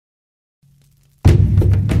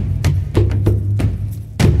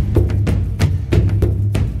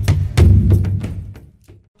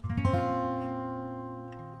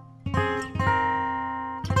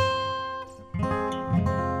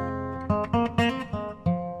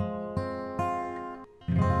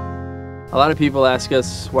A lot of people ask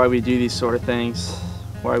us why we do these sort of things,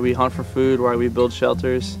 why we hunt for food, why we build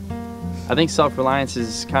shelters. I think self-reliance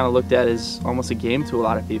is kind of looked at as almost a game to a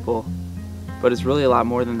lot of people, but it's really a lot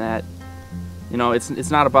more than that. You know, it's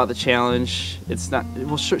not about the challenge. It's not,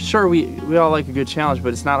 well, sure we all like a good challenge,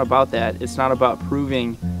 but it's not about that. It's not about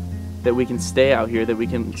proving that we can stay out here, that we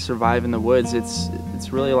can survive in the woods.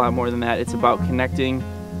 It's really a lot more than that. It's about connecting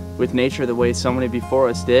with nature the way so many before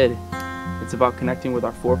us did. It's about connecting with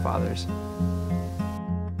our forefathers.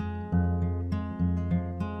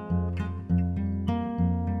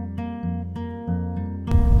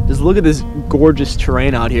 Just look at this gorgeous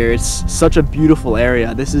terrain out here. It's such a beautiful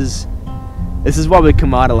area. This is why we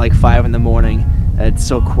come out at like 5 in the morning. It's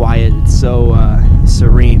so quiet, it's so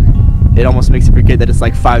serene. It almost makes you forget that it's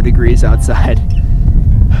like 5 degrees outside.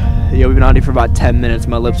 Yeah, we've been out here for about 10 minutes.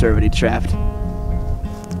 My lips are already chapped.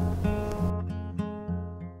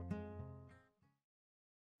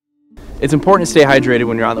 It's important to stay hydrated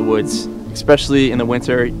when you're out in the woods, especially in the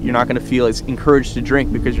winter. You're not going to feel as encouraged to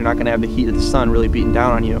drink because you're not going to have the heat of the sun really beating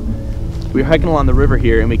down on you. We were hiking along the river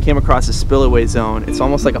here and we came across a spillway zone. It's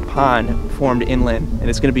almost like a pond formed inland,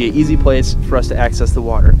 and it's going to be an easy place for us to access the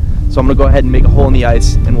water. So I'm going to go ahead and make a hole in the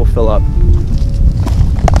ice and we'll fill up.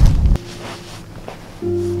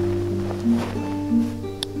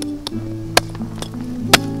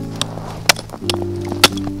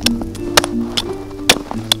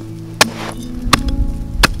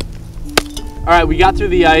 Alright, we got through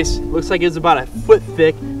the ice. Looks like it's about a foot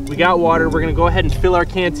thick. We got water. We're going to go ahead and fill our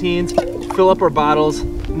canteens, fill up our bottles,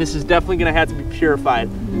 and this is definitely going to have to be purified,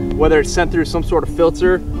 whether it's sent through some sort of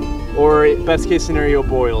filter or, best case scenario,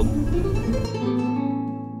 boiled.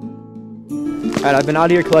 Alright, I've been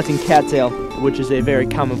out here collecting cattail, which is a very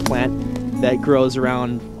common plant that grows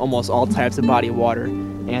around almost all types of body of water.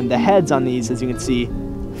 And the heads on these, as you can see,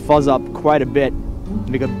 fuzz up quite a bit,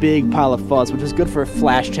 make a big pile of fuzz, which is good for a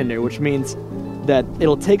flash tinder, which means that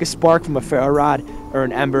it'll take a spark from a ferro rod or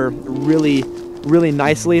an ember really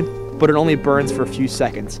nicely, but it only burns for a few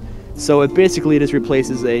seconds. So it basically just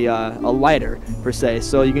replaces a lighter, per se.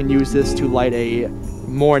 So you can use this to light a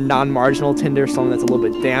more non-marginal tinder, something that's a little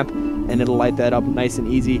bit damp, and it'll light that up nice and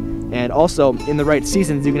easy. And also, in the right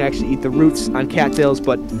seasons, you can actually eat the roots on cattails,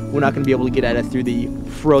 but we're not going to be able to get at it through the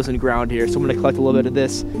frozen ground here. So I'm going to collect a little bit of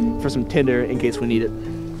this for some tinder in case we need it.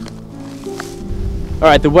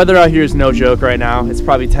 Alright, the weather out here is no joke right now. It's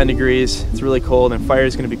probably 10 degrees, it's really cold, and fire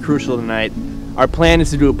is going to be crucial tonight. Our plan is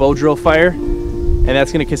to do a bow drill fire, and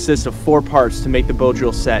that's going to consist of 4 parts to make the bow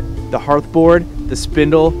drill set: the hearth board, the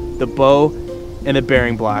spindle, the bow, and the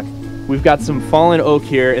bearing block. We've got some fallen oak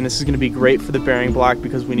here, and this is going to be great for the bearing block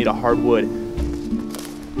because we need a hard wood.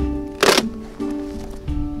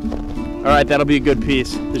 Alright, that'll be a good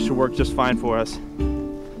piece. This should work just fine for us.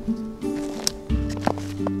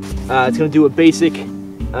 It's going to do a basic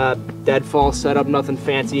deadfall setup, nothing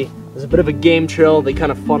fancy. There's a bit of a game trail that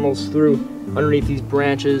kind of funnels through underneath these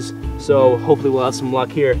branches, so hopefully we'll have some luck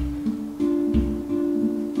here.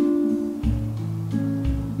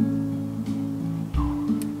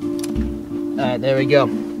 Alright, there we go.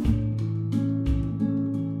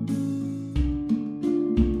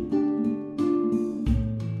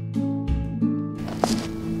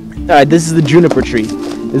 Alright, this is the juniper tree.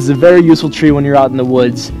 This is a very useful tree when you're out in the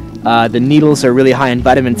woods. The needles are really high in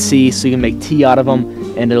vitamin C, so you can make tea out of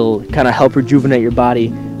them, and it'll kind of help rejuvenate your body.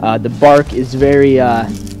 The bark is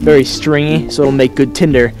very stringy, so it'll make good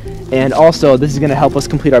tinder. And also, this is going to help us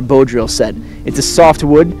complete our bow drill set. It's a soft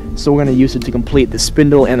wood, so we're going to use it to complete the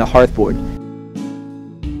spindle and the hearth board.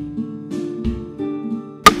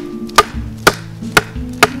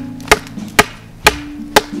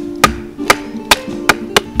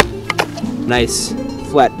 Nice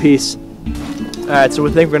flat piece. Alright, so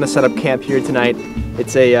we think we're going to set up camp here tonight.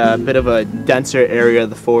 It's a bit of a denser area of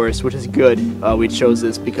the forest, which is good. We chose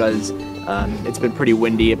this because it's been pretty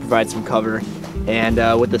windy. It provides some cover,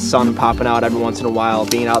 and with the sun popping out every once in a while,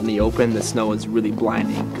 being out in the open, the snow is really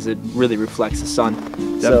blinding because it really reflects the sun.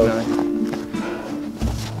 Definitely.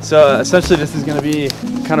 So essentially this is going to be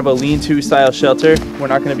kind of a lean-to style shelter. We're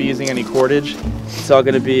not going to be using any cordage. It's all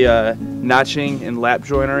going to be notching and lap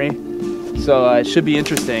joinery. So it should be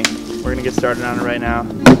interesting. We're going to get started on it right now.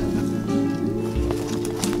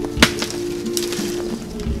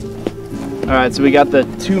 Alright, so we got the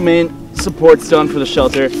 2 main supports done for the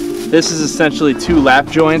shelter. This is essentially 2 lap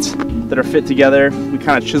joints that are fit together. We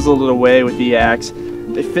kind of chiseled it away with the axe.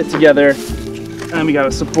 They fit together, and we got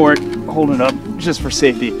a support holding it up just for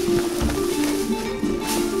safety.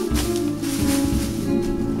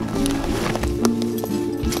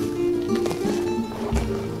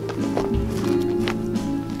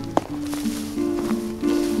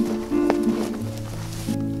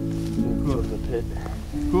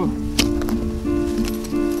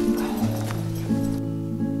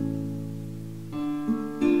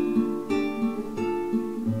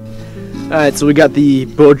 Alright, so we got the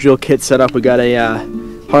bowdrill kit set up. We got a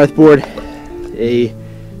hearth board, a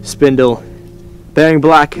spindle, bearing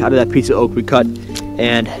block out of that piece of oak we cut,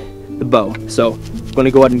 and the bow. So I'm going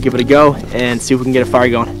to go ahead and give it a go and see if we can get a fire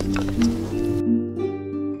going.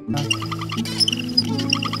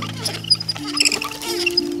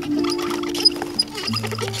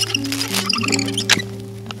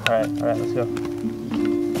 Alright, let's go.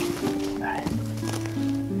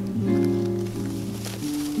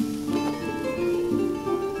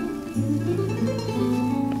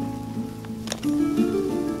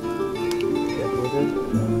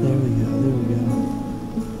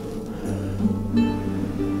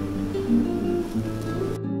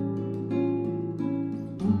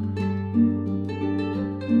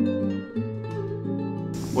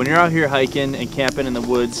 When you're out here hiking and camping in the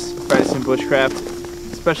woods, practicing bushcraft,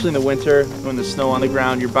 especially in the winter when there's snow on the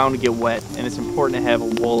ground, you're bound to get wet, and it's important to have a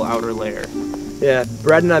wool outer layer. Yeah,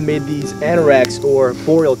 Brad and I made these anoraks or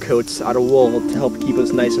boreal coats out of wool to help keep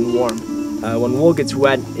us nice and warm. When wool gets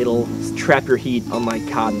wet, it'll trap your heat, unlike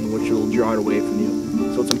cotton, which will draw it away from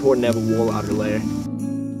you. So it's important to have a wool outer layer.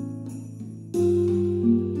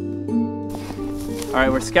 Alright,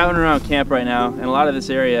 we're scouting around camp right now, and a lot of this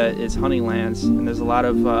area is hunting lands, and there's a lot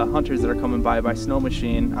of hunters that are coming by snow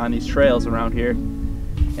machine on these trails around here.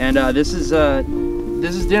 And this is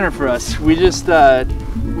dinner for us. We just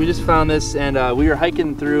found this, and we were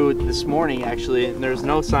hiking through this morning actually, and there's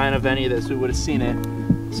no sign of any of this. We would have seen it.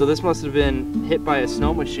 So this must have been hit by a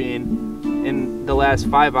snow machine in the last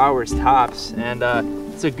 5 hours tops, and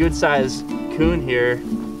it's a good sized coon here.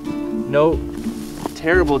 No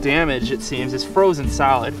terrible damage, it seems. It's frozen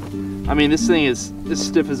solid. I mean, this thing is as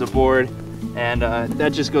stiff as a board, and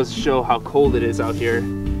that just goes to show how cold it is out here.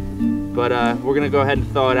 But we're gonna go ahead and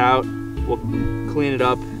thaw it out. We'll clean it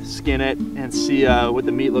up, skin it, and see what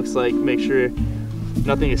the meat looks like. Make sure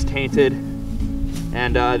nothing is tainted,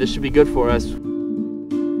 and this should be good for us.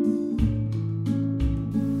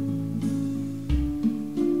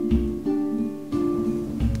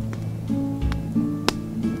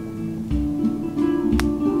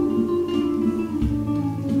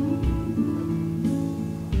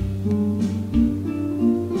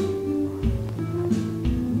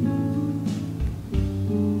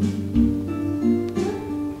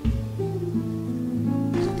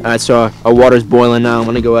 Alright, so our water's boiling now. I'm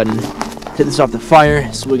gonna go ahead and take this off the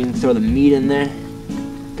fire so we can throw the meat in there.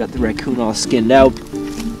 Got the raccoon all skinned out.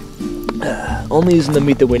 Only using the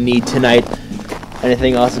meat that we need tonight.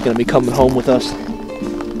 Anything else is gonna be coming home with us.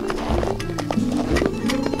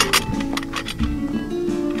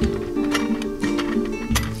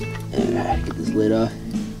 Get this lid off.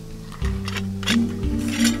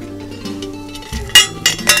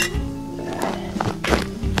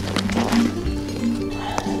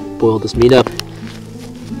 Boil this meat up.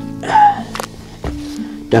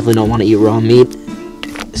 Definitely don't want to eat raw meat,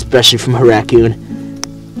 especially from a raccoon.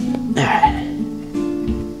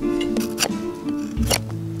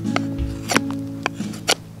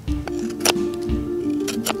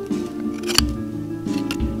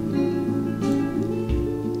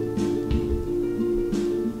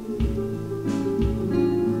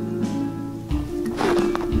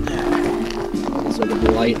 So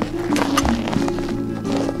the light.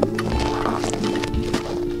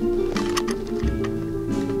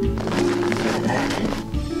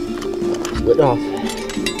 Lid off.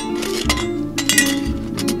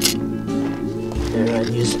 Alright,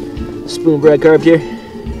 use a spoon Brad carved here.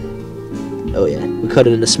 Oh yeah, we cut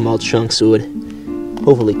it into small chunks so it would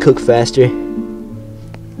hopefully cook faster.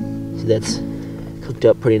 So that's cooked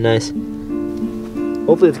up pretty nice.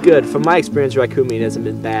 Hopefully it's good. From my experience, raccoon meat hasn't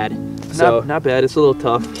been bad. So Not bad. It's a little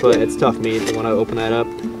tough, but yeah, it's tough meat. I want to open that up.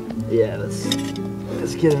 yeah,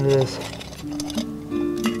 let's get into this.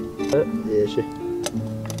 Yeah, sure.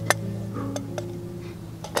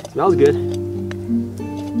 Smells good.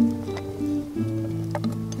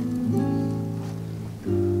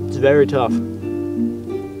 It's very tough.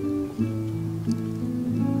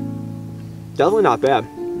 Definitely not bad.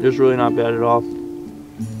 It's really not bad at all.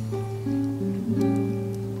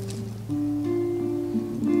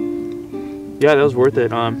 Yeah, that was worth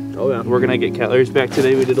it. Oh yeah. We're gonna get calories back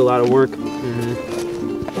today. We did a lot of work.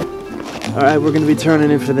 All right, we're gonna be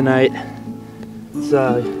turning in for the night. It's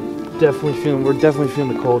we're definitely feeling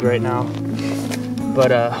the cold right now.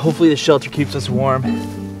 But hopefully the shelter keeps us warm,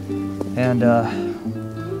 and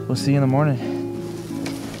we'll see you in the morning.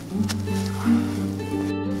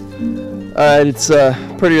 All right, it's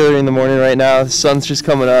pretty early in the morning right now. The sun's just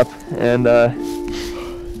coming up, and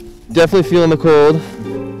definitely feeling the cold.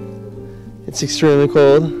 It's extremely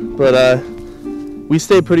cold, but we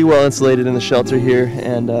stay pretty well insulated in the shelter here,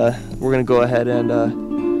 and we're gonna go ahead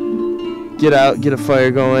and get out, get a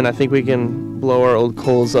fire going. I think we can blow our old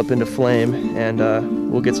coals up into flame, and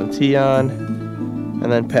we'll get some tea on, and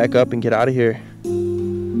then pack up and get out of here.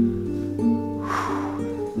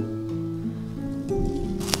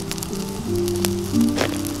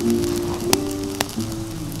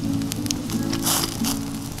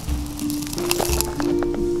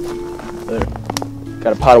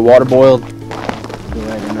 Got a pot of water boiled. Go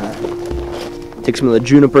ahead and take some of the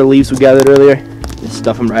juniper leaves we gathered earlier. Just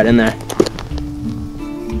stuff them right in there.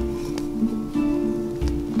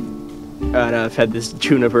 Alright, I've had this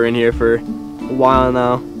juniper in here for a while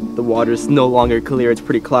now. The water's no longer clear, it's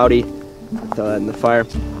pretty cloudy. Throw that in the fire.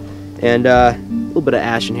 And a little bit of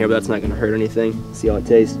ash in here, but that's not going to hurt anything. See how it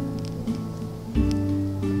tastes.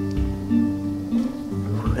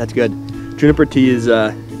 That's good. Juniper tea is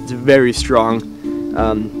it's very strong.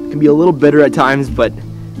 Can be a little bitter at times, but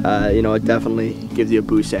you know, it definitely gives you a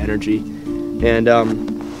boost of energy. And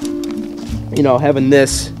you know, having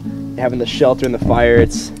the shelter and the fire,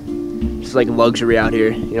 it's just like luxury out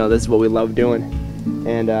here. You know, this is what we love doing.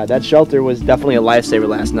 And that shelter was definitely a lifesaver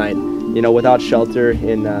last night. You know, without shelter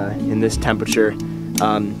in this temperature,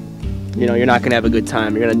 you know, you're not gonna have a good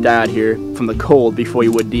time. You're gonna die out here from the cold before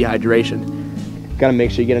you would dehydration. Gotta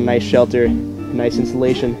make sure you get a nice shelter, nice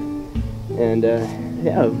insulation. And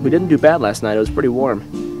yeah, we didn't do bad last night. It was pretty warm.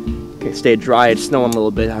 Okay, stayed dry. It's snowing a little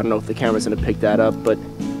bit. I don't know if the camera's gonna pick that up, but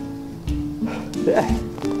yeah,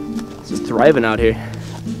 it's just thriving out here.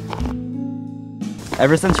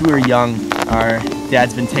 Ever since we were young, our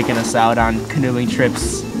dad's been taking us out on canoeing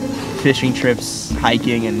trips, fishing trips,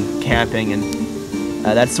 hiking, and camping, and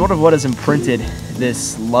that's sort of what has imprinted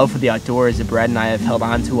this love for the outdoors that Brad and I have held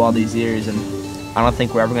on to all these years, and I don't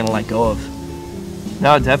think we're ever gonna let go of.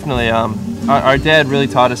 No, definitely. Our dad really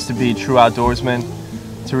taught us to be true outdoorsmen,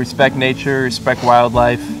 to respect nature, respect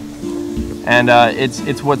wildlife, and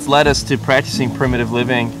it's what's led us to practicing primitive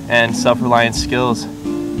living and self-reliant skills.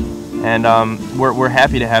 And we're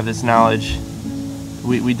happy to have this knowledge.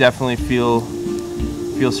 We definitely feel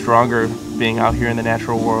stronger being out here in the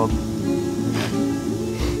natural world.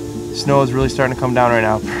 Snow is really starting to come down right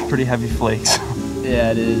now. Pretty heavy flakes. Yeah,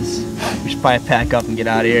 it is. We should probably pack up and get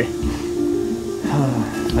out of here.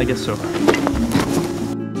 I guess so.